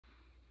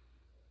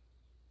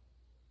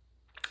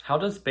How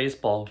does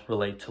baseball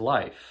relate to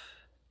life,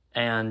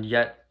 and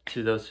yet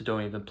to those who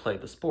don't even play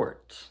the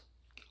sport?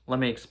 Let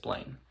me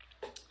explain.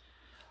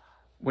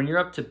 When you're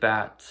up to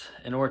bat,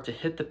 in order to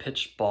hit the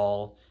pitched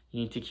ball,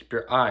 you need to keep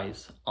your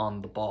eyes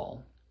on the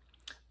ball.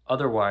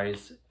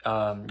 Otherwise,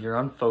 you're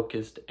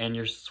unfocused and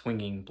you're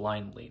swinging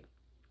blindly.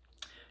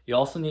 You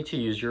also need to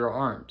use your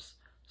arms,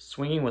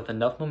 swinging with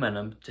enough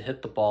momentum to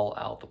hit the ball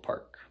out of the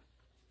park.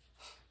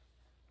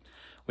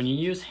 When you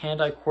use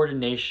hand-eye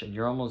coordination,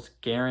 you're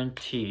almost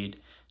guaranteed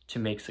to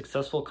make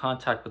successful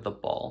contact with the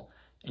ball,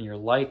 and you're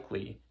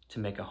likely to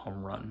make a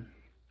home run.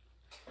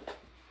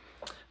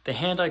 The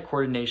hand-eye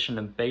coordination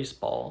in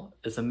baseball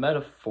is a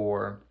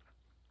metaphor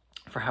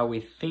for how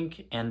we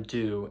think and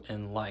do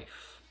in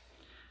life.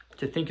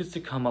 To think is to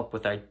come up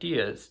with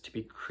ideas, to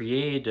be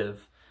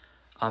creative,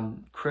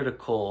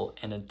 critical,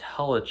 and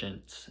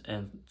intelligent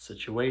in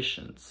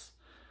situations.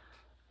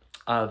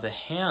 The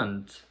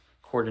hand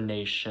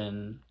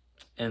coordination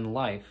in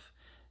life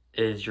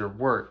is your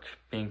work,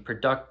 being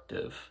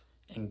productive,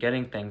 and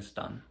getting things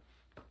done.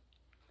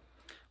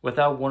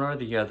 Without one or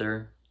the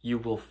other, you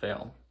will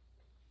fail.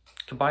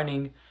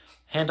 Combining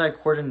hand-eye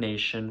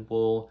coordination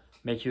will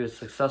make you a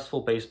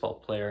successful baseball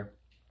player,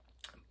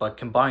 but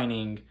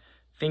combining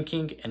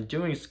thinking and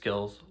doing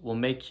skills will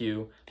make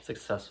you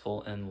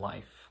successful in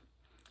life.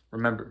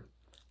 Remember,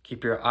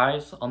 keep your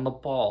eyes on the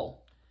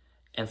ball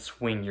and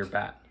swing your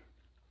bat.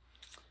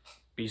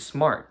 Be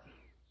smart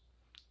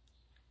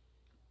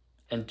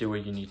and do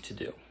what you need to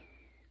do.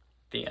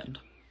 The end.